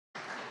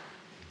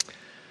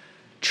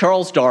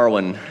Charles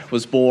Darwin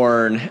was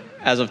born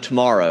as of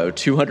tomorrow,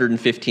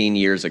 215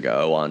 years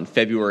ago, on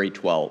February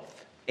 12th,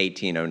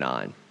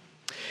 1809.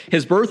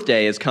 His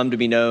birthday has come to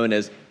be known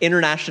as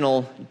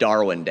International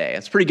Darwin Day.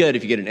 It's pretty good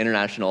if you get an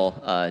international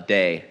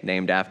day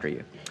named after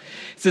you.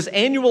 It's this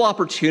annual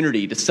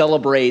opportunity to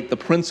celebrate the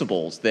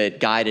principles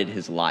that guided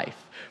his life: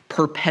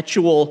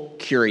 perpetual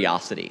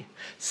curiosity,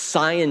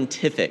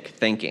 scientific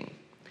thinking,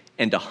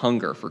 and a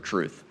hunger for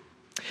truth.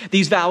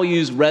 These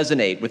values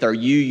resonate with our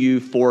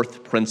UU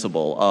fourth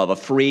principle of a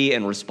free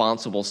and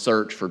responsible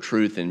search for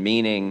truth and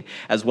meaning,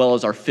 as well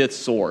as our fifth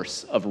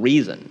source of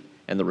reason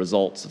and the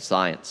results of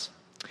science.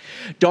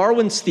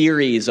 Darwin's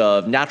theories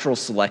of natural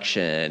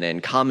selection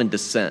and common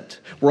descent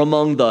were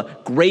among the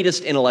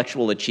greatest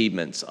intellectual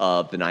achievements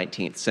of the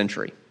 19th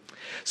century.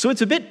 So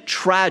it's a bit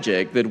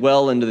tragic that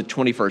well into the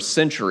 21st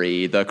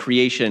century, the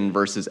creation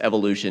versus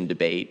evolution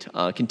debate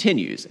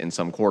continues in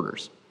some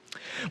quarters.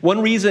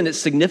 One reason it's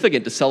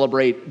significant to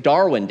celebrate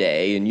Darwin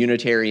Day in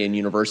Unitarian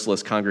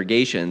Universalist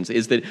congregations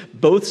is that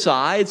both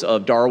sides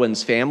of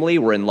Darwin's family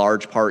were in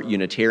large part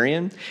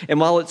Unitarian. And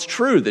while it's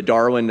true that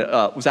Darwin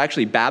was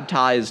actually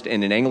baptized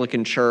in an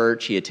Anglican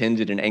church, he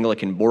attended an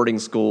Anglican boarding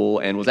school,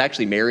 and was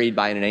actually married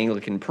by an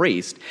Anglican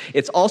priest,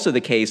 it's also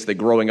the case that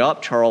growing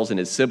up, Charles and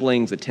his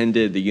siblings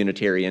attended the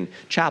Unitarian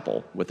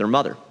chapel with their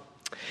mother.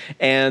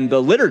 And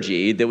the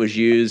liturgy that was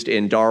used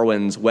in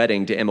Darwin's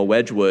wedding to Emma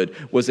Wedgwood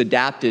was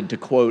adapted to,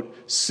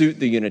 quote, suit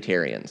the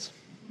Unitarians.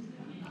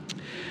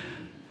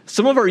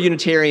 Some of our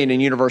Unitarian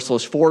and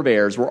Universalist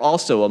forebears were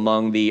also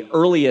among the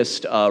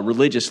earliest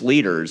religious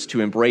leaders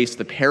to embrace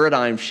the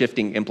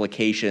paradigm-shifting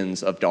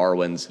implications of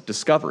Darwin's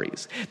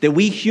discoveries, that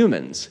we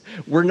humans,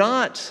 we're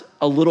not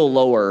a little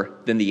lower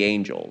than the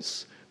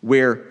angels.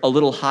 We're a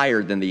little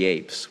higher than the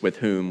apes with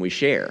whom we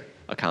share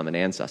a common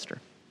ancestor.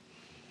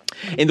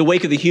 In the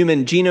wake of the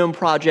Human Genome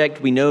Project,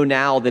 we know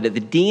now that at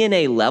the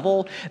DNA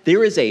level,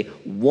 there is a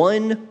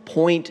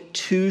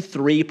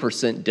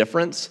 1.23%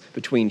 difference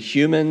between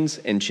humans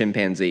and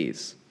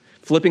chimpanzees.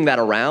 Flipping that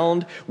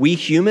around, we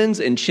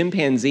humans and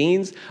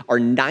chimpanzees are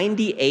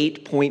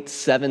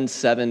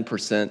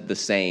 98.77% the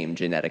same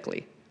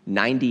genetically.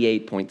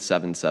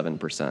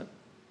 98.77%.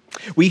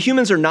 We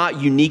humans are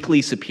not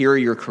uniquely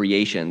superior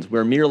creations.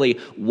 We're merely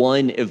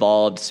one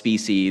evolved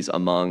species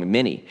among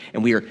many,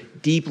 and we are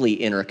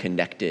deeply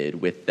interconnected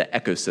with the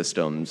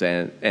ecosystems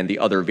and the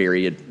other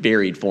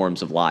varied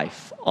forms of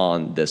life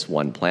on this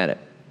one planet.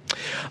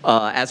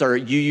 As our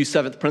UU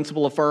seventh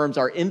principle affirms,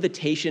 our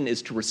invitation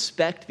is to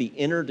respect the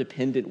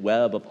interdependent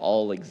web of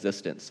all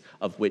existence,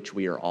 of which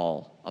we are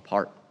all a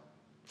part.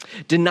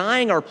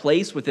 Denying our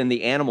place within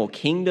the animal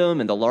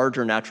kingdom and the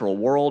larger natural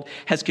world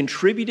has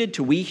contributed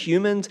to we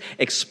humans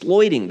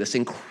exploiting this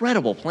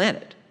incredible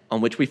planet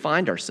on which we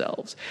find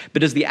ourselves.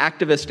 But as the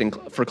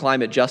activist for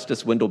climate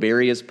justice Wendell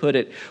Berry has put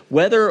it,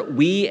 whether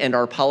we and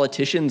our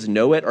politicians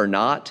know it or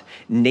not,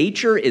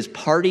 nature is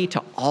party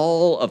to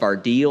all of our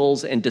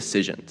deals and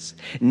decisions.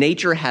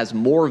 Nature has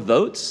more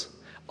votes,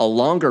 a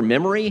longer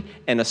memory,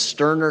 and a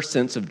sterner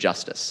sense of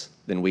justice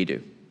than we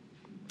do.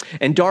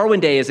 And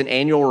Darwin Day is an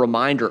annual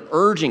reminder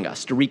urging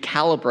us to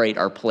recalibrate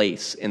our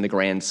place in the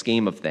grand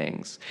scheme of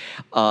things,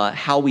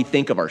 how we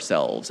think of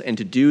ourselves, and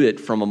to do it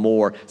from a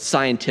more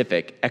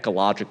scientific,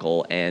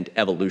 ecological, and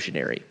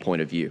evolutionary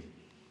point of view.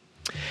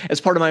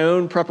 As part of my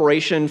own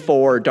preparation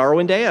for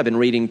Darwin Day, I've been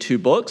reading two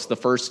books. The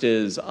first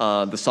is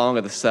The Song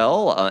of the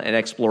Cell, an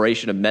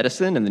exploration of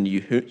medicine and the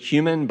new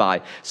human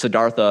by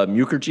Siddhartha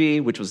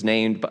Mukherjee, which was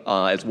named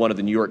as one of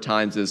the New York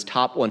Times'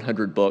 top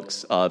 100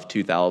 books of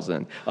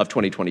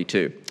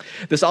 2022.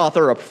 This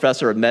author, a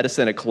professor of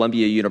medicine at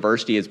Columbia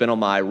University, has been on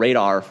my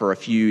radar for a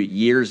few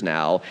years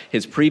now.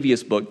 His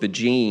previous book, The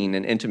Gene,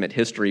 An Intimate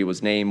History,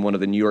 was named one of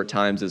the New York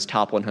Times'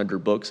 top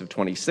 100 books of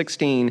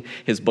 2016.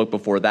 His book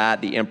before that,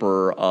 The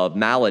Emperor of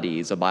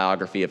Maladies, a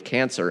biography of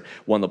cancer,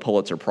 won the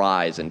Pulitzer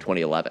Prize in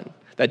 2011.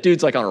 That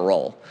dude's like on a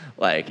roll,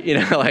 like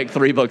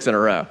 3 books in a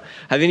row.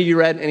 Have any of you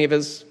read any of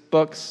his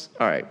books?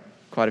 All right,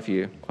 quite a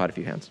few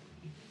hands.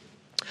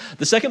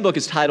 The second book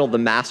is titled The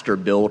Master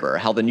Builder,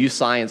 How the New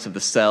Science of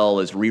the Cell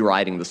is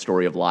Rewriting the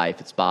Story of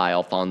Life. It's by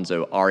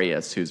Alfonso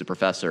Arias, who's a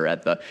professor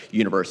at the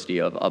University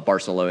of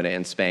Barcelona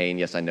in Spain.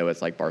 Yes, I know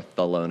it's like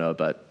Barcelona,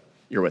 but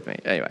you're with me.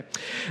 Anyway,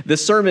 if the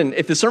sermon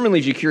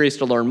leaves you curious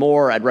to learn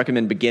more, I'd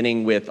recommend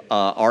beginning with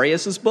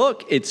Arias's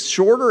book. It's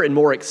shorter and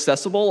more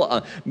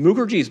accessible.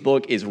 Mukherjee's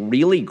book is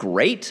really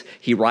great.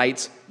 He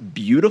writes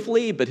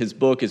beautifully, but his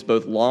book is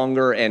both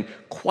longer and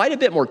quite a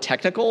bit more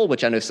technical,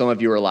 which I know some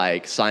of you are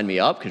like, sign me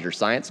up because you're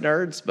science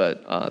nerds,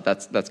 but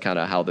that's kind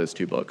of how those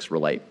two books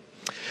relate.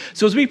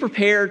 So as we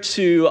prepare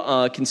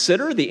to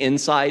consider the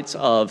insights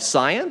of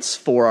science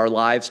for our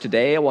lives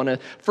today, I want to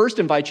first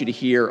invite you to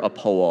hear a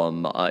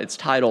poem. It's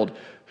titled,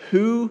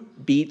 Who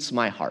Beats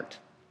My Heart?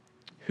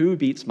 Who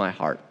Beats My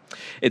Heart?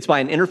 It's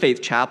by an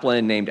interfaith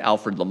chaplain named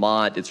Alfred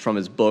Lamont. It's from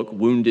his book,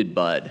 Wounded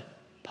Bud,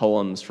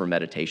 Poems for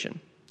Meditation.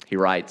 He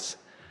writes,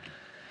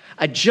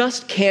 I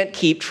just can't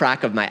keep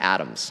track of my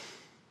atoms.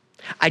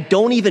 I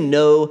don't even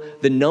know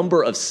the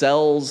number of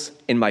cells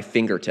in my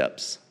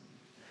fingertips.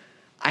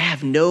 I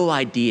have no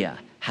idea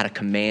how to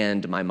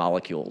command my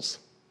molecules.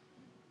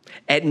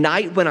 At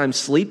night when I'm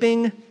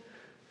sleeping,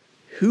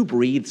 who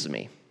breathes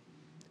me?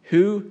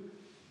 Who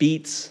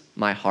beats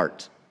my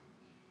heart?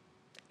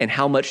 And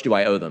how much do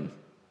I owe them?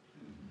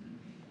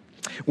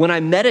 When I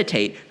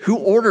meditate, who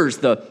orders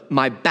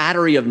my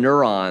battery of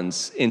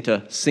neurons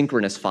into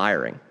synchronous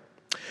firing?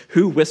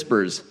 Who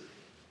whispers,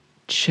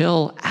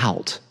 chill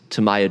out,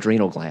 to my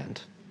adrenal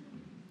gland?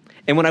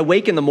 And when I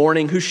wake in the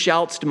morning, who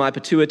shouts to my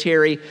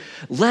pituitary,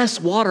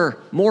 less water,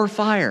 more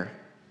fire?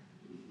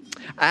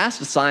 I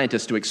asked a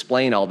scientist to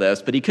explain all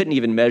this, but he couldn't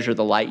even measure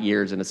the light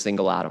years in a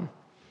single atom.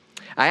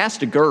 I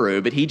asked a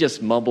guru, but he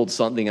just mumbled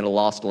something in a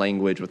lost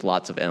language with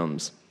lots of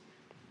M's.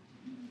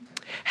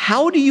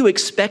 How do you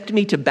expect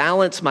me to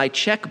balance my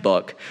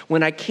checkbook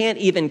when I can't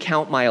even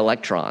count my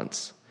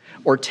electrons?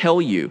 Or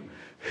tell you,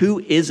 who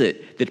is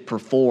it that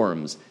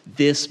performs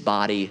this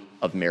body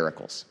of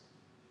miracles?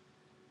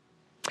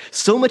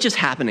 So much is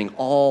happening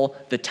all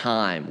the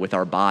time with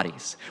our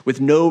bodies,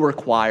 with no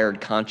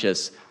required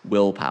conscious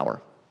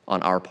willpower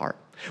on our part.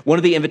 One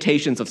of the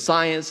invitations of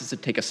science is to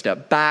take a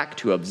step back,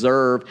 to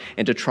observe,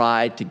 and to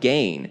try to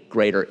gain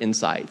greater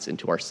insights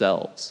into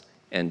ourselves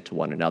and to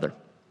one another.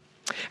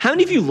 How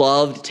many of you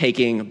loved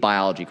taking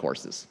biology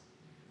courses?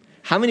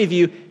 How many of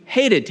you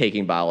hated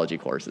taking biology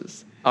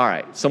courses? All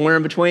right, somewhere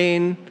in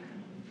between?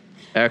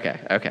 Okay.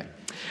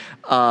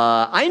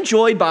 I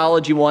enjoyed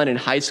Biology 1 in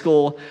high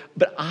school,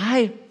 but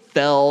I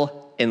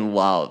fell in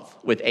love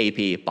with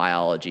AP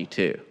Biology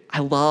 2. I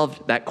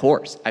loved that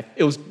course.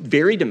 It was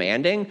very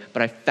demanding,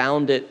 but I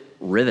found it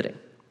riveting.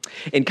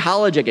 In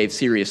college, I gave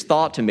serious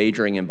thought to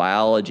majoring in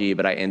biology,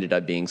 but I ended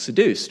up being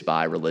seduced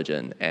by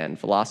religion and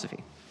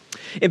philosophy.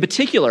 In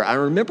particular, I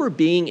remember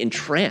being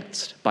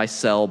entranced by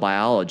cell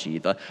biology,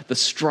 the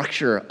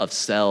structure of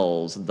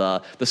cells,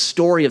 the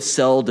story of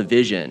cell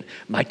division,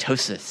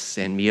 mitosis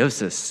and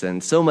meiosis,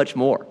 and so much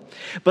more.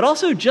 But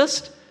also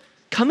just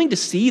coming to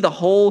see the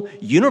whole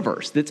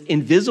universe that's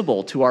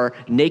invisible to our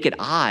naked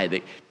eye,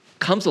 that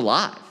comes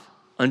alive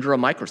under a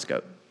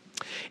microscope.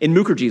 In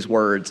Mukherjee's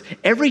words,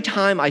 every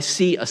time I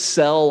see a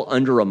cell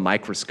under a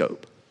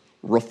microscope,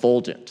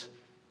 refulgent,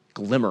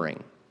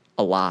 glimmering,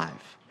 alive,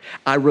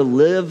 I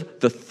relive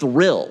the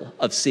thrill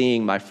of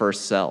seeing my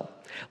first cell,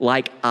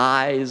 like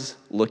eyes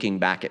looking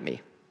back at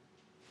me.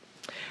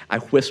 I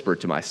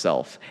whispered to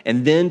myself,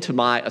 and then to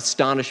my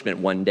astonishment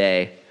one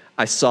day,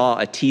 I saw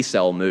a T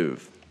cell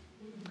move,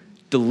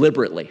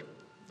 deliberately,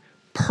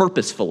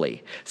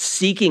 purposefully,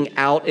 seeking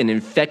out an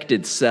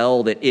infected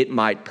cell that it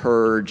might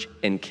purge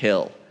and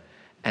kill.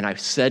 And I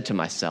said to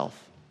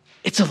myself,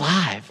 it's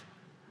alive.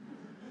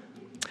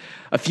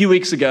 A few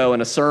weeks ago in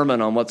a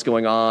sermon on what's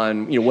going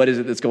on, what is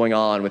it that's going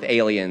on with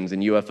aliens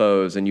and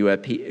UFOs and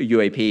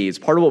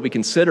UAPs, part of what we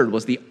considered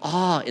was the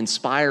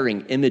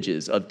awe-inspiring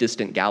images of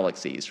distant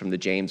galaxies from the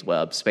James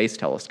Webb Space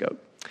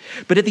Telescope.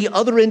 But at the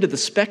other end of the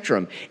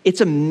spectrum, it's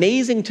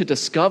amazing to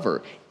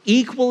discover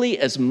equally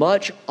as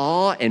much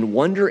awe and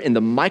wonder in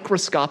the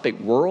microscopic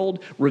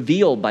world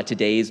revealed by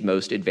today's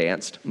most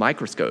advanced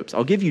microscopes.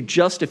 I'll give you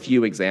just a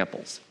few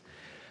examples.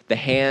 The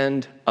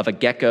hand of a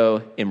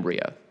gecko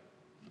embryo.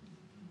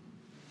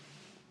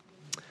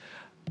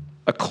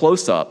 A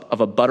close-up of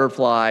a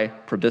butterfly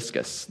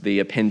proboscis, the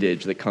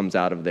appendage that comes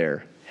out of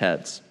their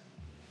heads.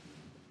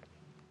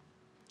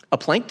 A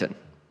plankton.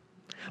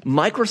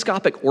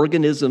 Microscopic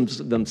organisms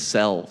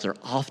themselves are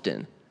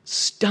often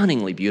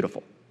stunningly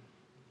beautiful.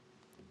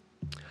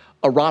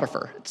 A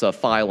rotifer, it's a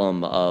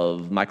phylum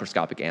of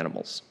microscopic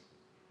animals.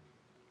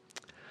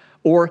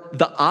 Or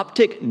the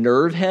optic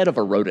nerve head of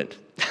a rodent.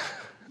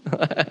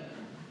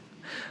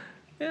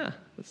 Yeah,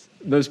 it's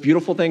the most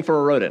beautiful thing for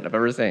a rodent I've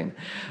ever seen.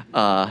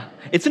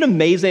 It's an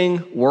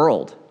amazing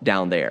world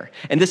down there.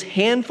 And this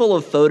handful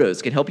of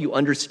photos can help you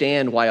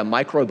understand why a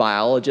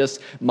microbiologist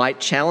might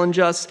challenge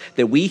us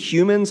that we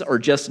humans are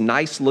just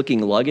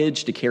nice-looking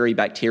luggage to carry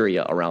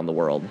bacteria around the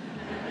world.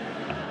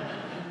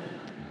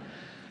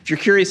 If you're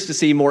curious to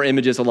see more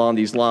images along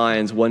these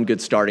lines, one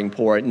good starting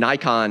point,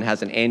 Nikon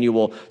has an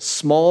annual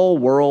Small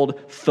World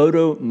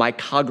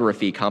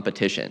Photomicrography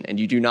competition, and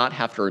you do not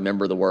have to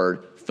remember the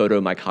word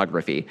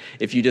photomicrography.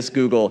 If you just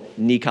Google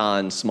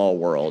Nikon Small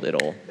World,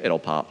 it'll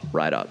pop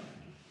right up.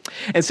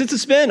 And since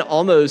it's been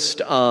almost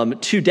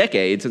 2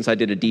 decades since I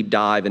did a deep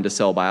dive into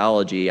cell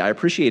biology, I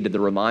appreciated the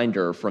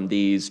reminder from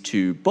these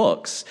 2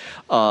 books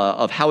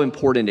of how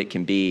important it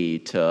can be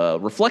to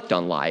reflect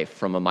on life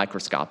from a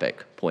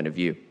microscopic point of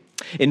view.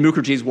 In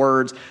Mukherjee's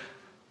words,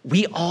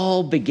 we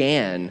all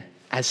began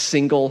as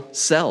single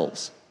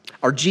cells.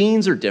 Our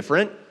genes are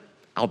different,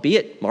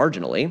 albeit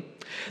marginally.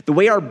 The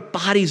way our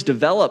bodies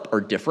develop are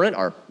different.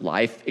 Our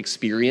life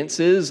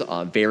experiences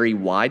vary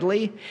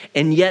widely.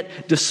 And yet,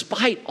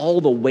 despite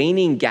all the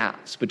waning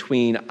gaps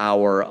between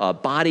our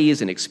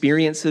bodies and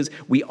experiences,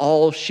 we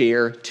all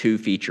share 2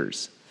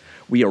 features.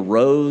 We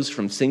arose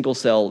from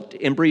single-celled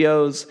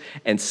embryos,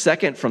 and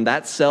second, from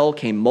that cell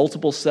came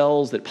multiple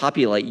cells that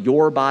populate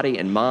your body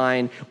and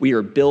mine. We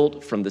are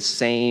built from the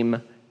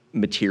same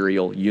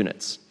material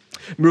units.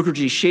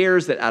 Mukherjee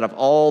shares that out of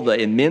all the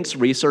immense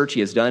research he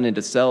has done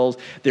into cells,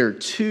 there are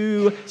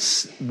two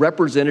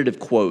representative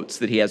quotes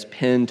that he has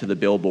pinned to the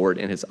billboard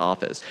in his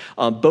office.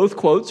 Both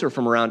quotes are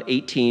from around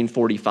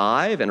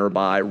 1845 and are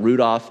by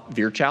Rudolf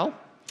Virchow.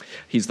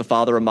 He's the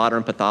father of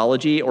modern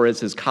pathology, or as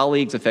his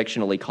colleagues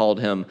affectionately called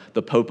him,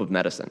 the Pope of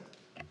medicine.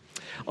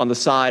 On the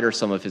side are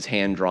some of his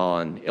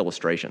hand-drawn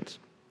illustrations.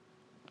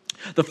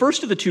 The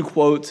first of the two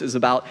quotes is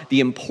about the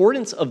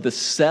importance of the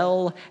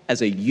cell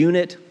as a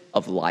unit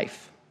of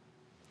life.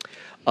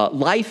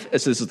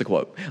 This is the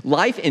quote,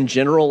 life in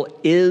general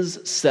is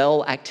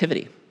cell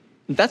activity.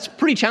 That's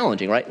pretty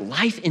challenging, right?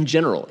 Life in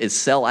general is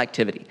cell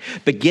activity.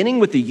 Beginning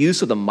with the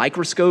use of the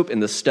microscope in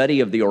the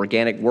study of the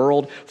organic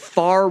world,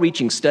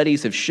 far-reaching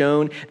studies have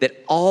shown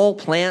that all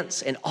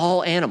plants and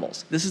all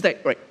animals,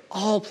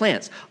 all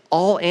plants,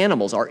 all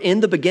animals are in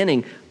the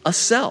beginning a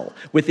cell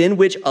within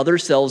which other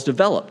cells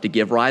develop to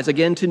give rise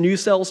again to new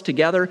cells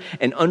together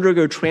and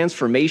undergo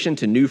transformation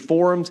to new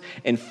forms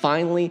and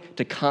finally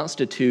to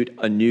constitute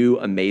a new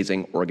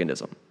amazing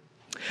organism.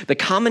 The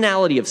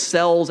commonality of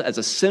cells as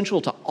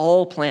essential to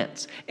all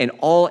plants and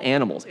all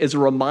animals is a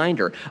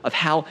reminder of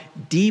how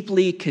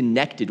deeply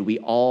connected we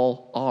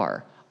all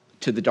are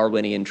to the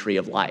Darwinian tree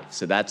of life.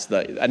 So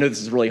I know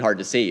this is really hard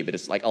to see, but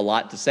it's like a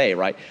lot to say,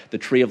 right? The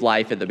tree of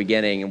life at the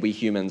beginning, and we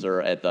humans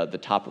are at the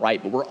top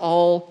right, but we're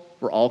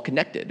all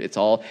connected.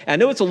 I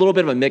know it's a little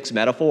bit of a mixed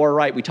metaphor,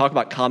 right? We talk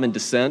about common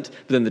descent,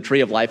 but then the tree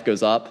of life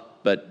goes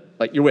up, but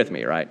like you're with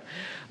me, right?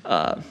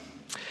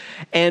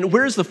 And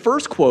whereas the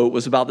first quote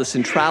was about the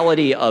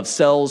centrality of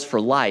cells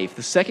for life,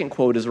 the second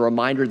quote is a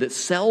reminder that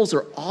cells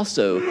are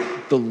also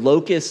the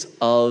locus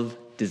of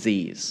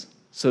disease.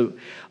 So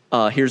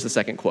here's the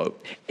second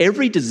quote.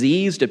 Every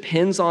disease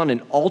depends on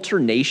an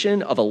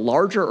alternation of a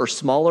larger or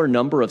smaller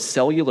number of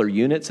cellular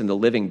units in the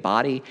living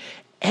body.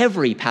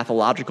 Every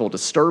pathological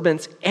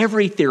disturbance,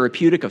 every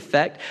therapeutic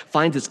effect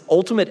finds its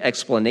ultimate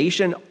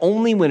explanation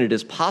only when it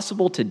is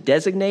possible to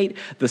designate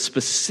the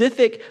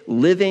specific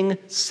living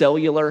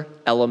cellular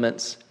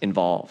elements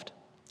involved.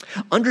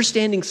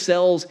 Understanding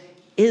cells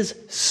is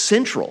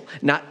central,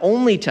 not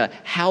only to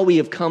how we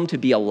have come to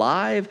be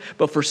alive,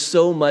 but for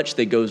so much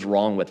that goes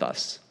wrong with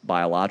us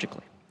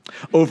biologically.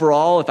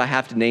 Overall, if I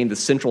have to name the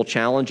central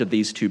challenge of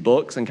these two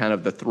books and kind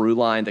of the through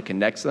line that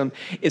connects them,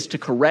 is to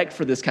correct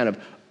for this kind of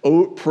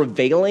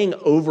prevailing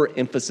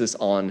overemphasis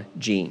on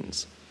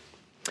genes.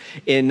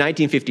 In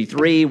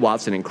 1953,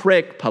 Watson and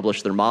Crick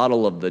published their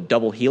model of the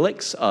double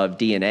helix of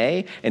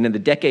DNA, and in the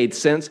decades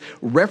since,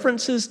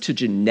 references to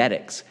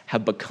genetics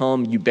have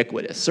become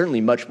ubiquitous,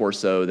 certainly much more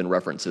so than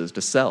references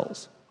to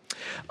cells.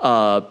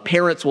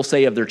 Parents will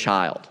say of their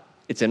child,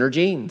 it's in her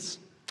genes.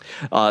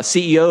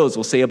 CEOs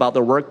will say about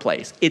their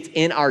workplace, it's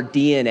in our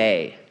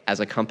DNA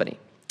as a company.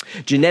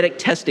 Genetic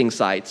testing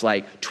sites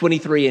like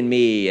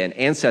 23andMe and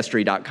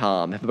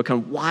Ancestry.com have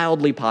become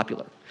wildly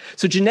popular.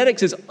 So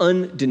genetics is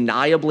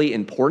undeniably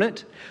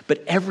important,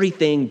 but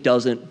everything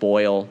doesn't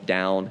boil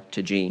down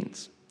to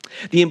genes.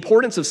 The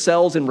importance of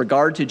cells in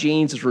regard to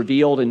genes is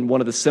revealed in one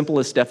of the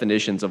simplest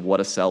definitions of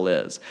what a cell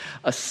is.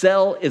 A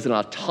cell is an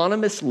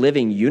autonomous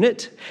living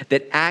unit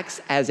that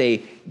acts as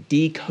a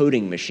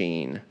decoding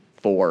machine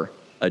for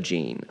a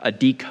gene,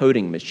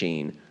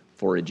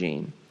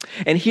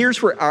 And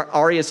here's where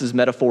Arias's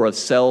metaphor of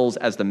cells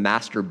as the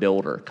master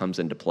builder comes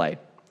into play.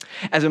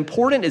 As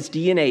important as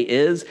DNA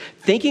is,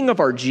 thinking of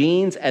our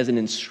genes as an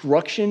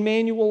instruction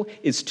manual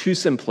is too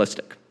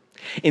simplistic.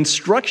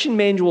 Instruction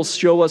manuals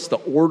show us the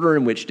order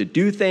in which to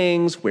do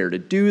things, where to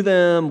do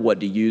them, what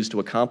to use to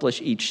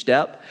accomplish each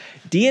step.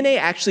 DNA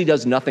actually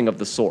does nothing of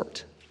the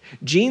sort.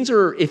 Genes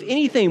are, if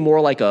anything,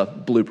 more like a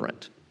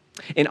blueprint.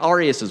 In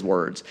Arias's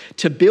words,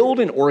 to build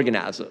an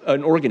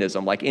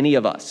organism like any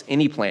of us,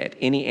 any plant,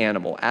 any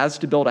animal, as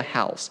to build a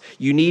house,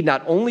 you need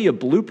not only a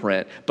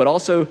blueprint, but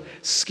also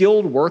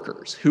skilled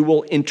workers who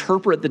will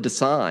interpret the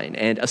design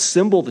and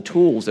assemble the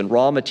tools and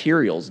raw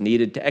materials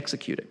needed to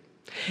execute it.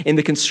 In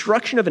the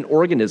construction of an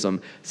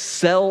organism,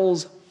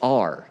 cells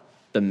are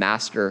the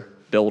master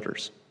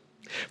builders.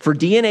 For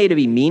DNA to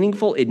be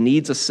meaningful, it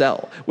needs a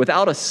cell.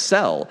 Without a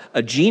cell,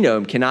 a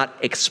genome cannot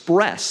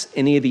express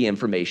any of the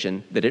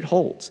information that it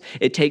holds.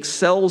 It takes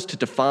cells to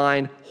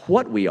define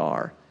what we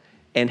are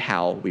and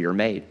how we are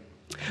made.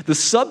 The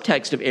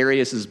subtext of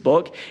Arias's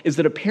book is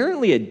that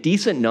apparently a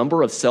decent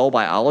number of cell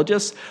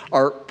biologists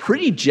are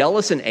pretty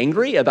jealous and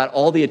angry about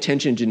all the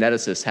attention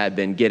geneticists have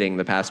been getting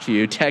the past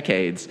few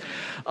decades.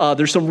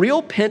 There's some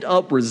real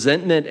pent-up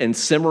resentment and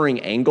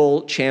simmering anger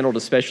channeled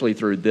especially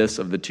through this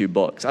of the two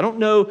books. I don't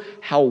know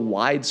how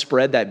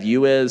widespread that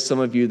view is. Some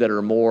of you that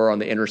are more on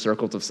the inner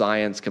circles of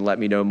science can let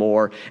me know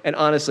more. And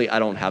honestly, I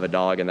don't have a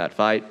dog in that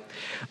fight.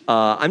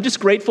 I'm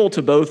just grateful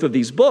to both of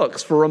these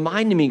books for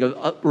reminding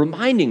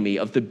me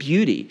of the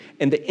beauty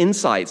and the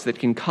insights that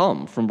can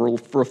come from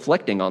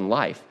reflecting on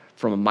life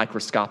from a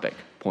microscopic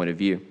point of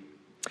view.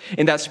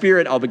 In that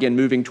spirit, I'll begin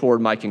moving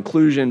toward my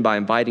conclusion by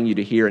inviting you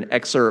to hear an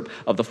excerpt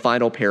of the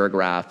final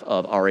paragraph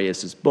of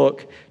Arias's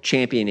book,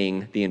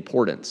 Championing the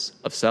Importance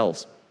of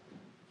Cells.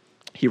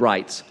 He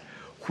writes,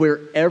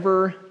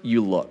 "Wherever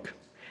you look,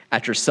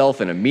 at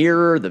yourself in a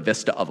mirror, the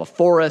vista of a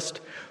forest.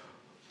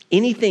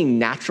 Anything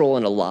natural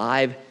and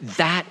alive,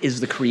 that is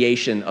the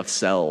creation of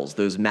cells,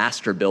 those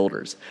master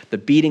builders. The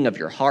beating of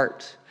your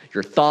heart,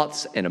 your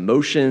thoughts and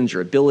emotions,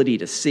 your ability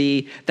to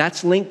see,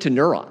 that's linked to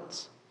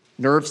neurons,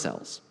 nerve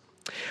cells.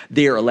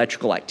 Their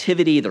electrical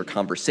activity, their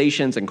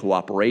conversations and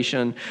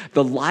cooperation,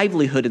 the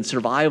livelihood and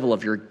survival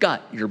of your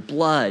gut, your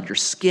blood, your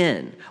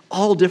skin,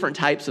 all different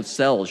types of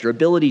cells, your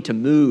ability to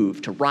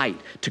move, to write,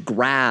 to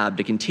grab,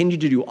 to continue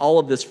to do all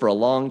of this for a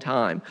long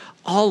time,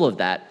 all of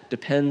that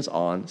depends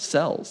on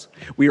cells.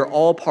 We are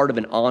all part of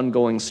an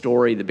ongoing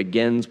story that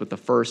begins with the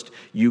first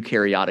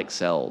eukaryotic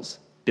cells,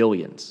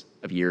 billions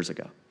of years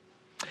ago.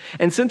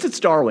 And since it's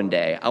Darwin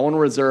Day, I want to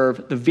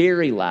reserve the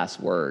very last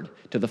word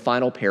to the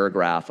final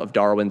paragraph of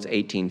Darwin's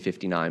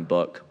 1859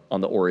 book on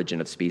the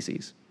origin of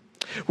species.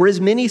 Whereas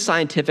many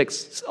scientific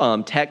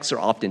texts are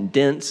often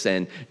dense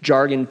and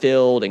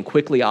jargon-filled and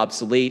quickly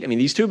obsolete, I mean,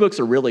 these two books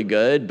are really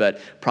good,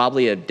 but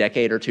probably a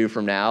decade or two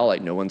from now,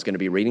 like no one's going to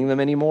be reading them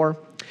anymore.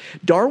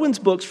 Darwin's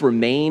books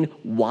remain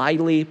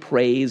widely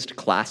praised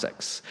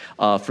classics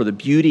for the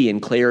beauty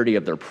and clarity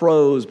of their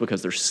prose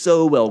because they're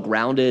so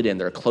well-grounded in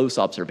their close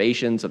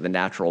observations of the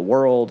natural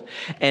world.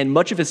 And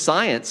much of his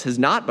science has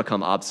not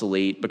become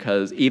obsolete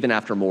because even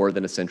after more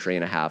than a century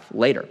and a half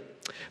later,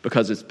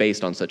 because it's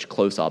based on such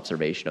close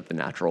observation of the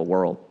natural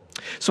world.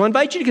 So I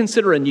invite you to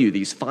consider anew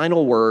these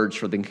final words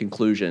for the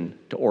conclusion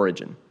to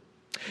Origin.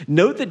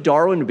 Note that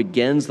Darwin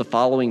begins the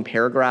following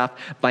paragraph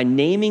by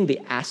naming the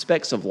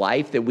aspects of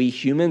life that we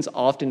humans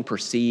often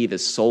perceive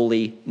as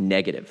solely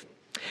negative.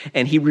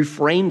 And he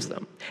reframes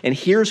them. And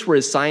here's where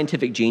his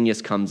scientific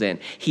genius comes in.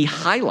 He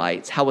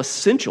highlights how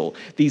essential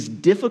these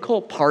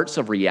difficult parts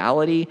of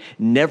reality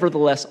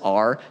nevertheless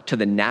are to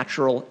the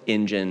natural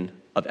engine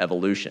of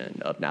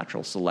evolution, of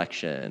natural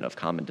selection, of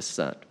common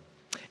descent.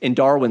 In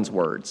Darwin's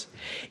words,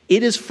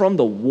 it is from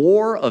the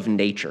war of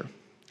nature,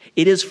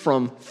 it is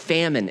from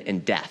famine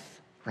and death,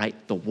 right?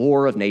 The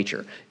war of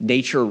nature.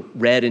 Nature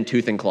red in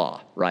tooth and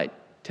claw, right?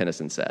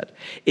 Tennyson said.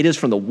 It is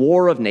from the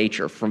war of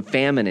nature, from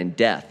famine and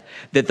death,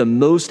 that the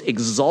most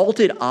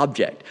exalted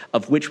object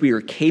of which we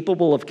are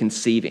capable of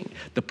conceiving,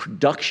 the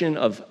production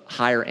of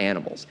higher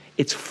animals,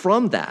 it's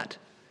from that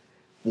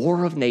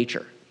war of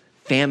nature,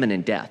 famine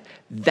and death.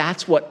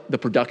 That's what the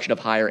production of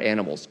higher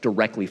animals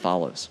directly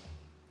follows.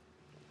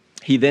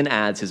 He then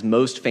adds his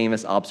most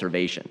famous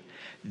observation.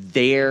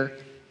 There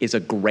is a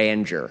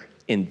grandeur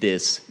in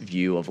this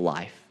view of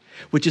life,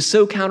 which is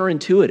so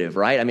counterintuitive,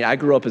 right? I mean, I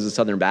grew up as a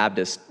Southern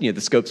Baptist, the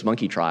Scopes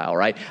monkey trial,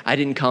 right? I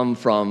didn't come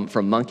from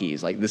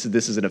monkeys. Like, this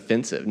is an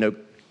offensive. No,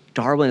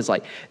 Darwin is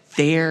like,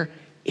 there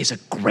is a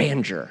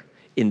grandeur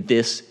in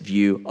this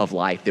view of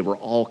life, that we're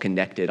all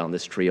connected on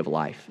this tree of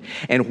life.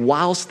 And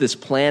whilst this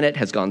planet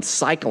has gone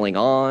cycling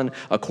on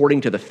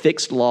according to the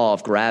fixed law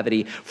of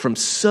gravity from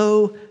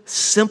so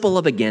simple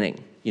a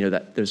beginning,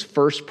 that those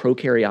first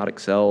prokaryotic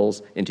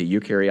cells into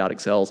eukaryotic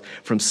cells,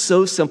 from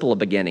so simple a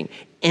beginning,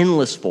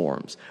 endless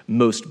forms,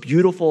 most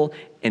beautiful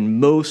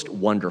and most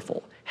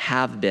wonderful,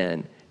 have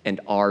been and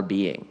are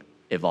being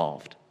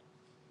evolved.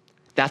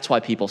 That's why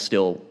people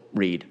still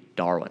read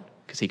Darwin,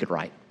 because he could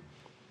write.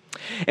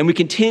 And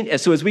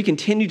as we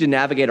continue to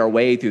navigate our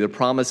way through the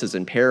promises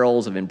and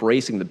perils of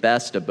embracing the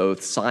best of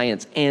both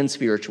science and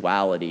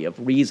spirituality,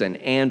 of reason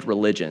and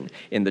religion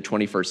in the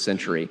 21st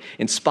century,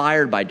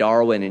 inspired by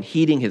Darwin and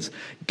heeding the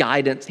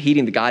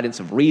guidance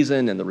of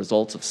reason and the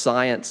results of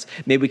science,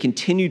 may we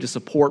continue to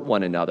support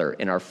one another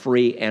in our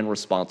free and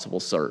responsible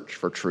search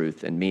for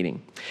truth and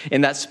meaning.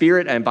 In that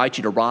spirit, I invite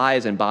you to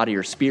rise and embody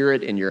your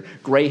spirit in your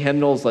gray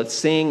hymnals. Let's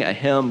sing a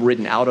hymn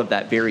written out of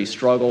that very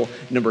struggle,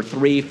 number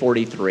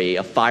 343,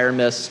 A Fire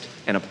Mist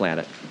and a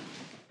Planet.